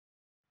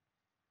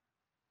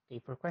Okay,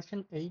 for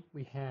question 8,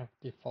 we have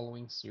the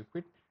following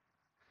circuit.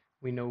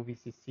 We know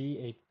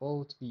VCC 8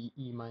 volts,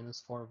 VE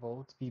minus 4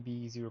 volts,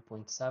 VB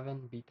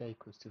 0.7, beta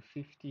equals to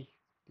 50.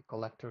 The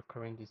collector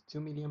current is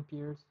 2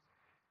 milliamperes.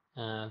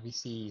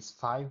 VC is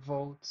 5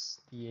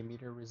 volts. The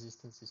emitter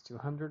resistance is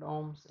 200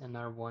 ohms, and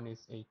R1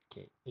 is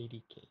 80K.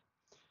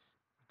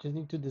 Just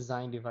need to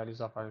design the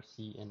values of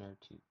RC and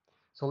R2.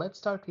 So let's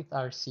start with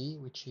RC,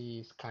 which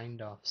is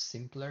kind of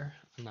simpler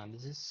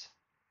analysis.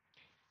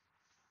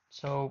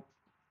 So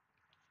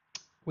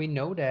we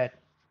know that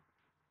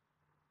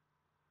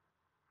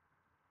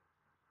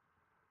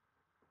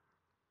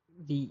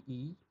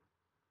VE,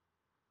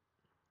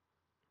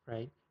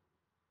 right,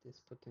 this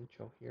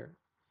potential here,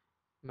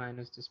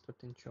 minus this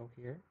potential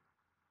here,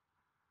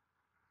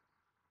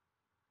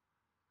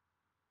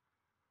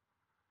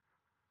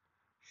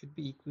 should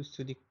be equals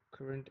to the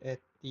current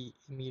at the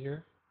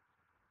emitter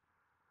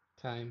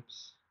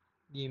times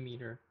the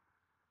emitter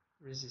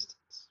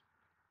resistance,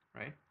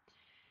 right?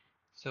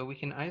 So we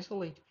can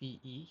isolate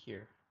VE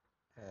here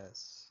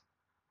as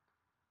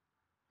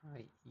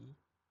IE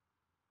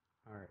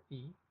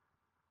RE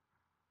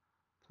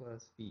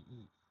plus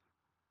VE,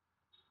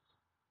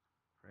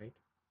 right?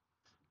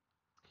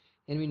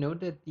 And we know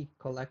that the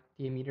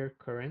emitter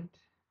current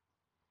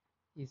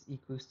is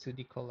equals to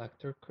the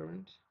collector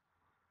current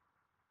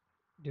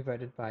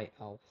divided by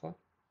alpha.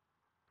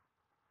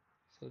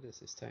 So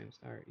this is times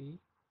RE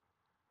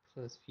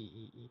plus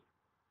VEE.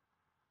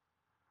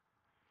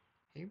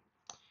 Okay.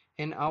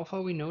 And alpha,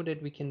 we know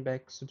that we can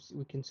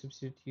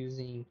substitute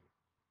using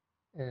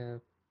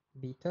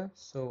beta.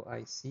 So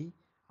I see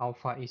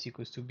alpha is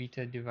equals to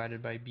beta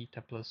divided by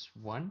beta plus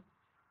 1,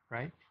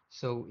 right?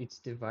 So it's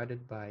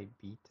divided by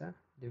beta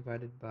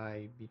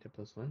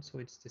plus 1. So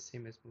it's the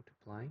same as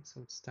multiplying. So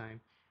it's time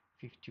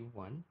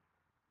 51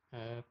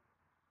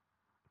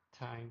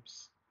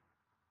 times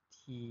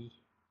T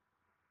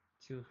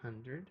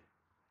 200,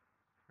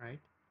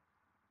 right?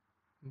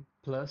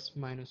 Plus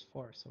minus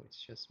 4. So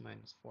it's just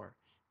minus 4.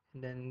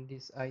 And then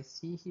this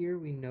IC here,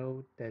 we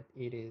know that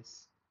it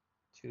is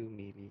 2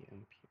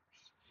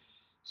 milliamperes.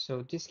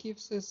 So this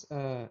gives us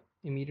a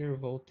emitter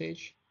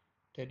voltage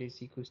that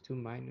is equals to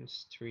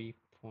minus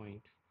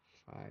 3.592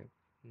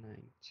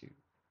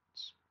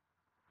 volts.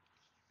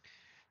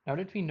 Now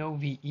that we know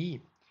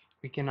VE,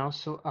 we can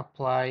also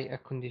apply a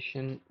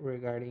condition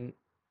regarding,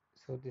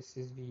 so this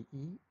is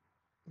VE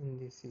and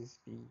this is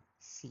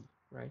VC,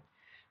 right?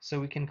 So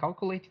we can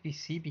calculate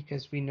VC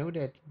because we know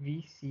that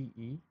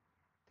VCE,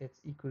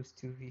 that's equals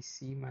to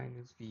VC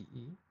minus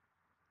VE,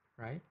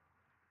 right?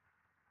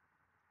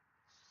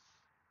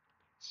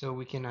 So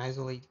we can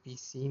isolate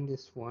VC in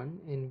this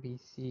one, and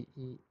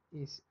VCE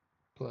is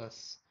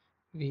plus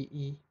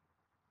VE,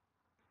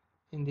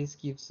 and this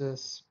gives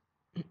us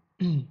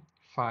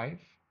 5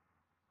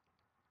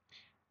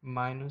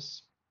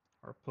 minus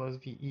or plus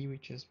VE,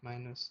 which is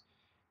minus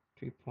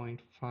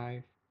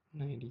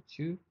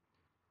 3.592.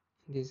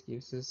 This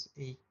gives us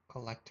a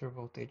collector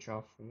voltage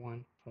of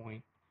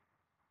 1.408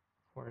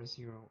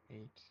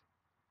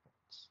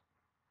 volts.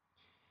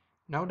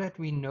 Now that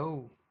we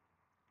know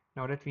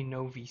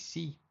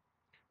VC,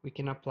 we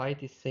can apply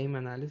the same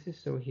analysis.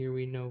 So here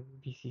we know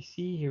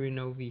VCC, here we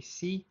know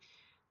VC.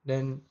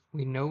 Then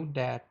we know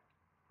that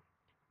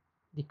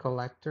the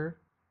collector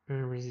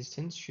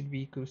resistance should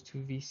be equals to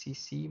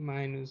VCC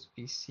minus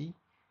VC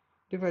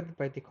divided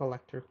by the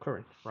collector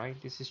current,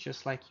 right? This is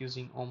just like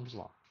using Ohm's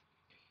law.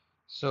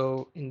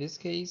 So in this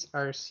case,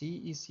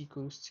 RC is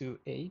equals to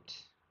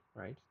 8,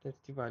 right?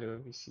 That's the value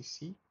of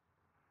VCC,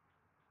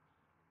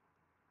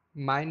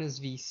 minus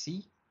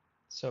VC,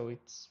 so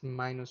it's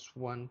minus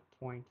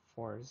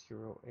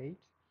 1.408,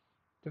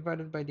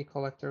 divided by the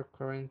collector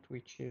current,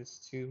 which is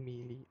 2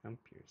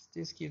 milliamperes.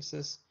 This gives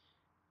us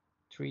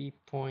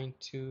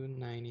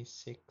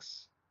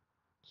 3.296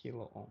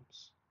 kilo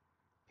ohms.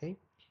 Okay,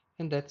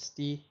 and that's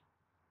the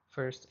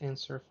first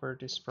answer for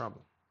this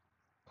problem.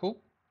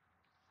 Cool.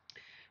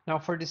 Now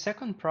for the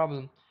second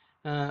problem,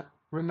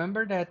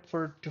 remember that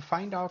to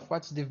find out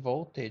what's the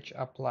voltage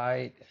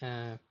applied,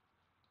 I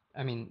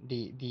mean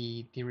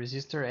the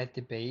resistor at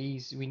the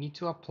base, we need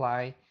to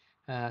apply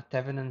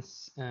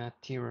Thevenin's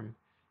theorem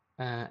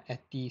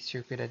at the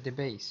circuit at the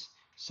base.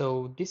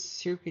 So this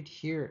circuit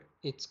here,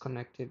 it's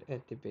connected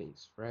at the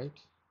base, right?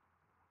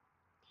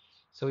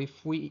 So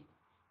if we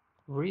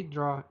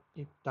redraw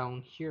it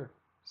down here,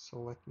 so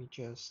let me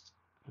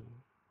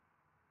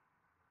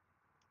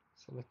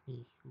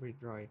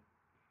redraw it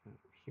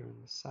here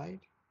on the side.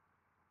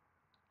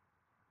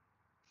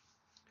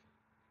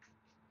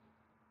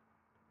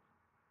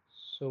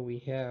 So we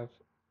have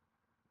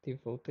the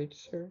voltage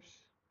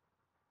source,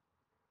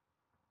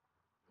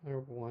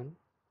 R1,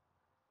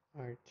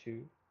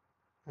 R2,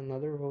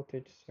 another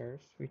voltage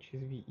source, which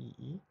is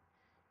VEE,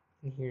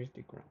 and here's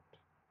the ground.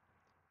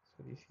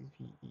 So this is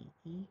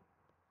VEE,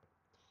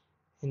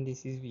 and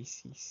this is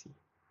VCC,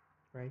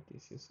 right?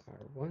 This is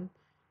R1,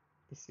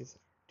 this is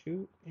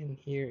R2, and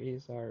here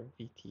is our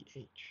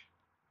VTH.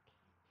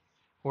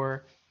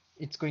 Or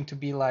it's going to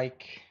be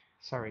like,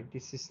 sorry,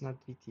 this is not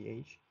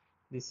VTH,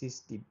 this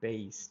is the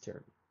base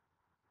term.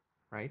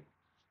 right?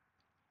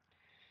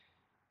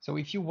 So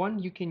if you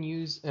want, you can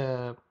use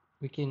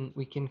we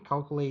can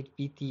calculate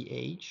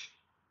VTH,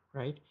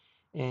 right?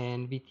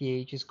 And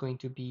VTH is going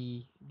to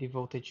be the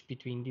voltage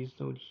between this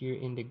node here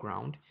and the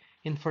ground.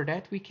 And for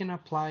that, we can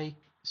apply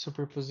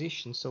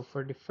superposition. So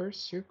for the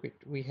first circuit,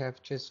 we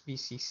have just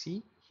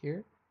VCC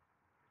here,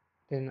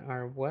 then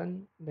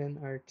R1, then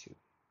R2.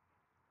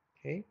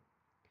 Okay,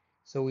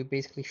 so we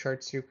basically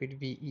short circuit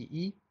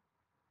VEE,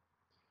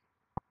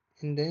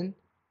 and then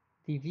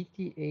the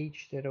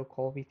VTH that I'll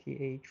call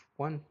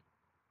VTH1,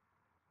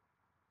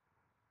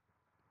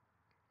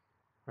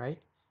 right,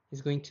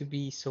 is going to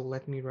be, so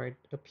let me write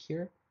up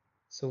here.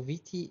 So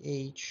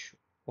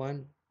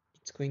VTH1,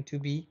 it's going to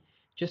be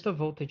just a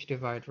voltage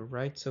divider,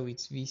 right? So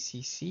it's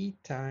VCC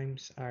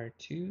times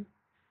R2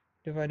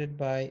 divided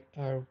by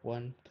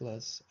R1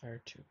 plus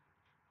R2.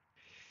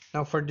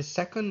 Now for the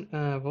second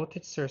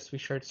voltage source, we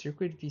short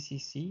circuit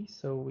VCC,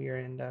 so we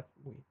end up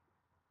with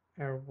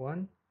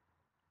R1,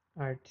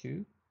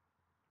 R2,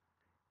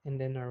 and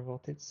then our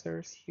voltage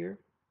source here.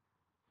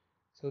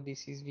 So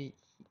this is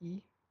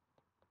VEE,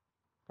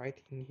 right?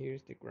 And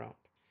here's the ground.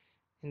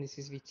 And this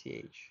is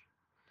VTH.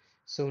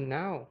 So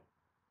now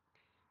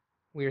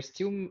we're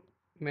still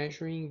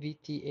measuring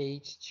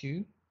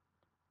VTH2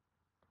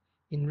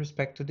 in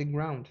respect to the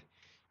ground,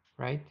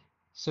 right?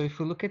 So if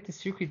we look at the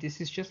circuit, this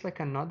is just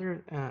like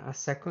another a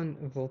second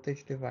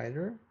voltage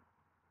divider,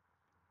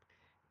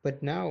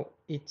 but now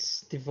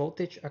it's the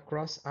voltage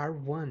across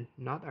R1,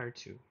 not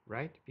R2,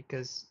 right?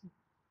 Because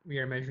we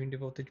are measuring the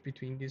voltage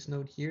between this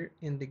node here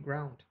and the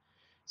ground.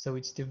 So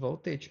it's the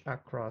voltage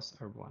across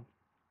R1,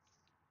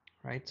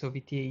 right? So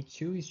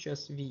VTH2 is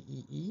just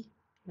VEE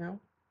now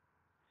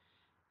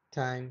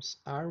times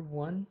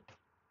R1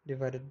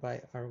 divided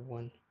by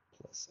R1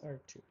 plus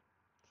R2.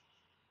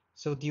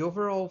 So the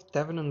overall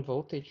Thevenin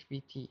voltage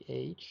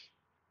VTH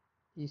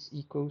is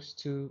equals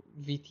to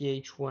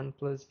VTH1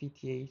 plus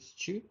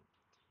VTH2.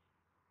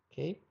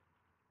 Okay,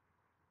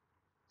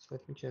 so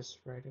let me just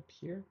write up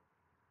here,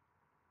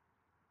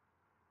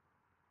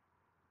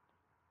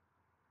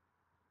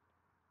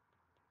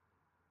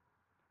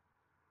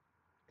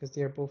 because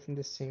they are both in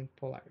the same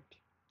polarity.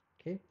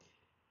 Okay,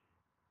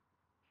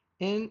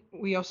 and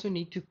we also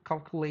need to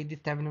calculate the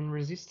Thevenin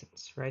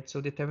resistance, right? So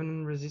the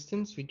Thevenin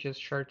resistance, we just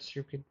short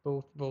circuit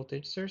both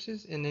voltage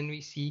sources, and then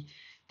we see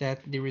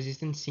that the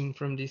resistance seen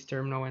from this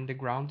terminal and the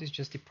ground is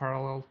just the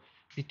parallel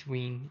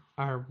between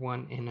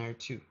R1 and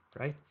R2,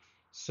 right?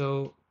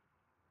 So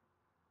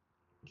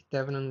the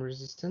Thevenin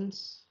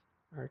resistance,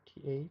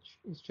 RTH,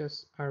 is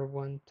just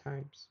R1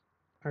 times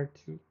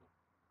R2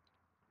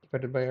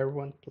 divided by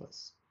R1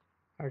 plus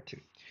R2.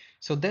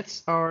 So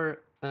that's our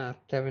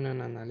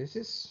Thevenin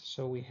analysis.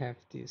 So we have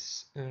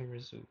this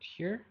result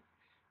here.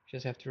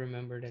 Just have to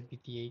remember that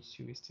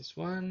VTH2 is this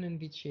one and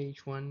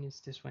VTH1 is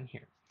this one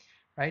here,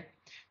 right?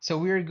 So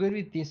we are good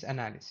with this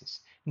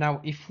analysis. Now,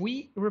 if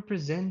we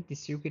represent the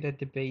circuit at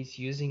the base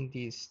using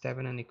this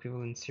Thevenin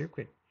equivalent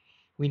circuit,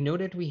 we know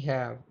that we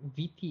have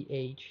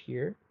VTH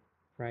here,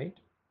 right?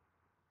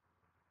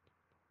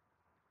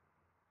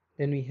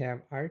 Then we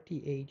have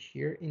RTH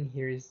here, and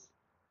here is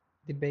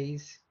the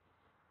base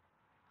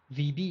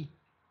VB,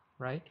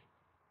 right?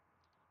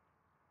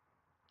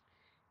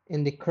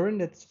 And the current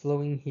that's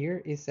flowing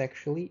here is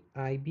actually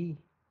IB,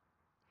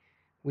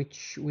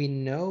 which we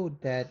know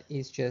that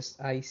is just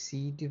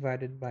IC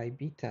divided by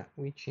beta,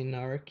 which in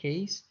our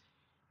case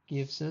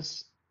gives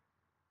us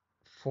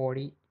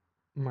 40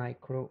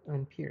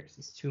 microamperes.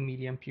 It's 2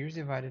 milliamperes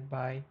divided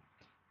by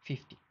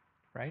 50,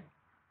 right?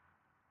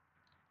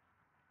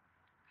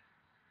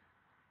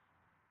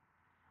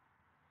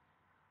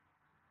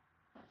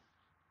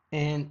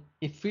 And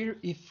if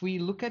we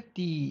look at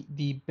the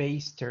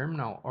base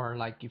terminal, or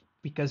like if,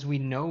 because we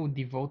know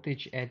the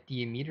voltage at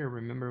the emitter,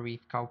 remember we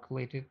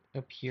calculated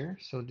up here,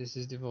 so this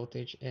is the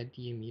voltage at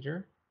the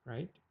emitter,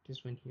 right?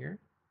 This one here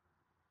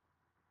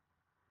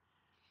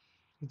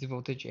is the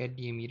voltage at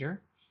the emitter.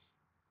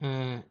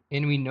 And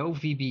we know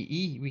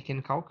VBE, we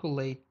can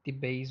calculate the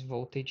base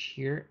voltage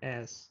here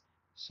as,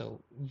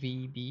 so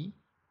VB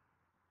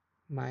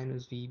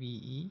minus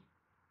VBE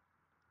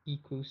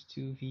equals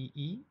to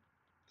VE,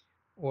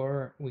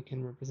 or we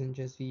can represent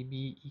just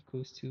VB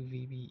equals to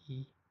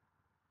VBE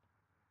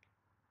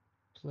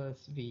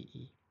plus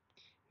VE,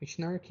 which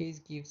in our case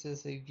gives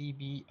us a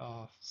VB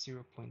of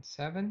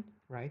 0.7,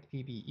 right?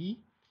 VBE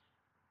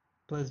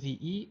plus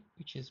VE,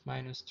 which is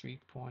minus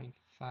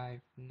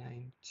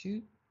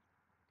 3.592.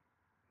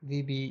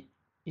 VB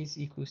is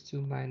equals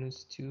to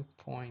minus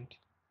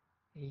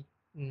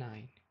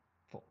 2.89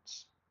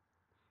 volts.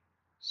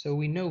 So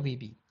we know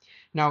VB.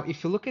 Now,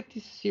 if you look at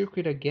this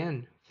circuit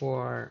again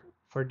for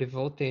the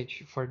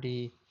voltage, for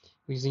the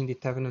using the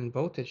Thevenin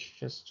voltage,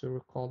 just to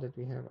recall that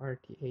we have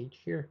RTH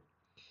here,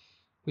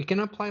 we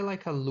can apply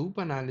like a loop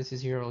analysis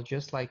here, or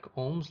just like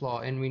Ohm's law,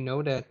 and we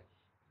know that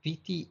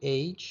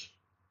VTH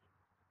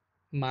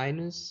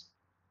minus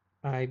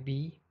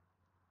IB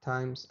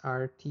times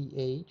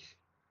RTH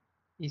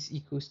is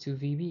equals to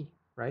VB,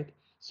 right?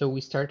 So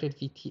we start at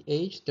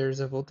VTH, there's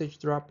a voltage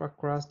drop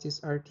across this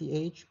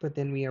RTH, but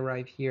then we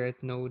arrive here at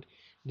the node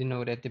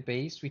at the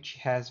base, which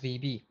has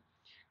VB.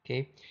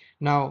 Okay,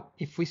 now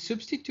if we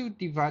substitute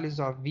the values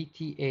of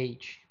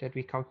VTH that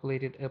we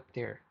calculated up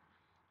there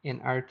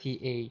and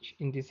RTH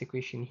in this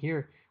equation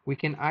here, we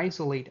can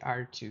isolate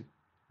R2,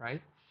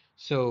 right?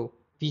 So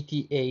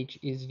VTH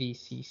is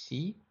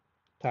VCC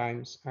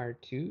times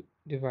R2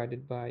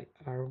 divided by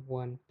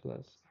R1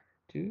 plus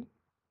R2,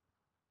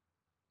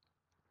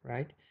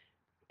 right?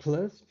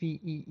 Plus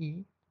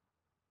VEE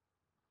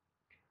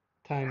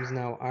times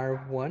now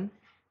R1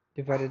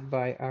 divided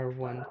by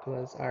R1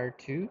 plus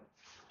R2,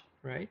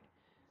 right?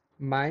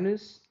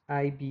 Minus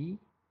IB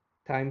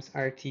times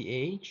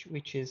RTH,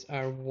 which is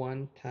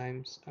R1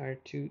 times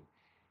R2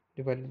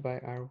 divided by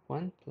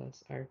R1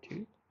 plus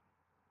R2,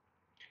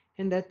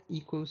 and that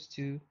equals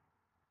to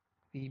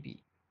VB,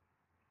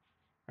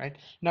 right?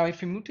 Now,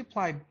 if we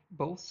multiply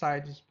both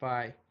sides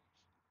by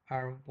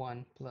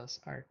R1 plus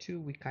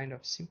R2, we kind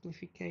of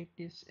simplify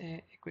this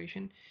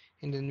equation,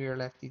 and then we are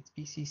left with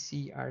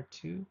VCC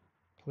R2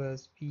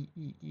 plus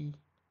VEE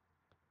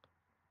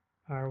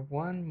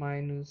R1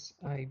 minus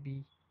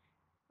IB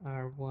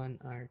R1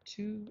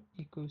 R2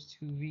 equals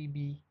to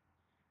VB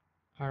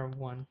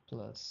R1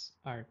 plus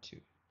R2,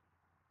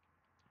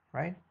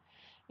 right?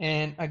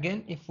 And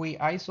again, if we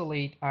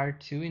isolate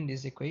R2 in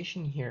this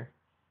equation here,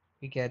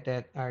 we get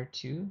that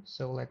R2.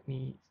 So let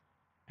me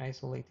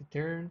isolate the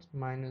terms.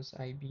 Minus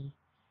IB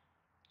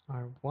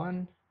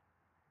R1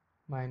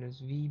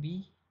 minus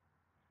VB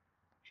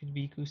should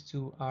be equals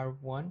to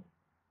R1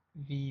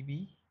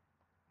 VB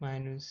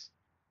minus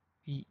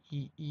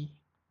VEE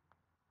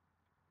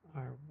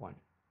R1,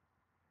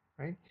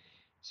 right?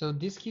 So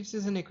this gives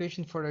us an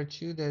equation for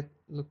R2 that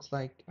looks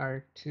like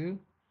R2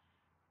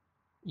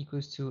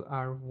 equals to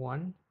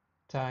R1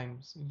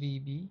 times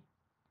VB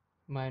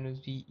minus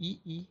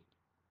VEE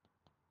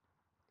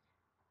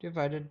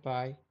divided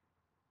by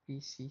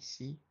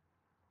VCC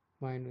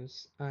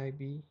minus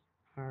IB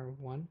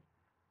R1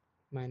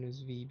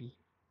 minus VB.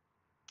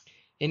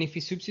 And if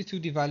we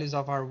substitute the values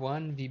of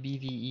R1, VB,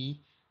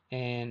 VE,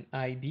 and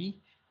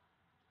IB,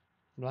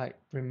 like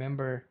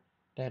remember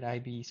that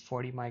IB is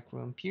 40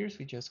 microamperes,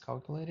 we just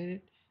calculated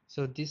it.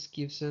 So this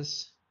gives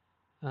us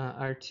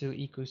R2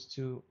 equals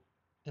to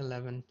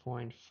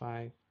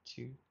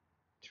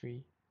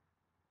 11.523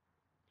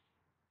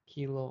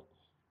 kilo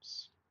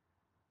ohms.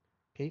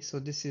 Okay, so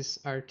this is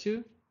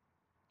R2.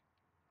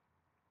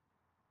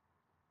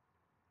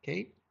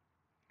 Okay,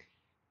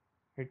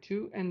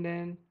 R2, and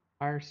then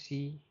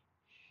RC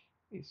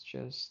is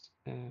just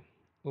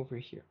over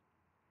here.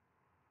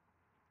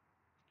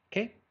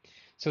 Okay,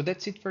 so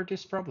that's it for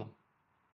this problem.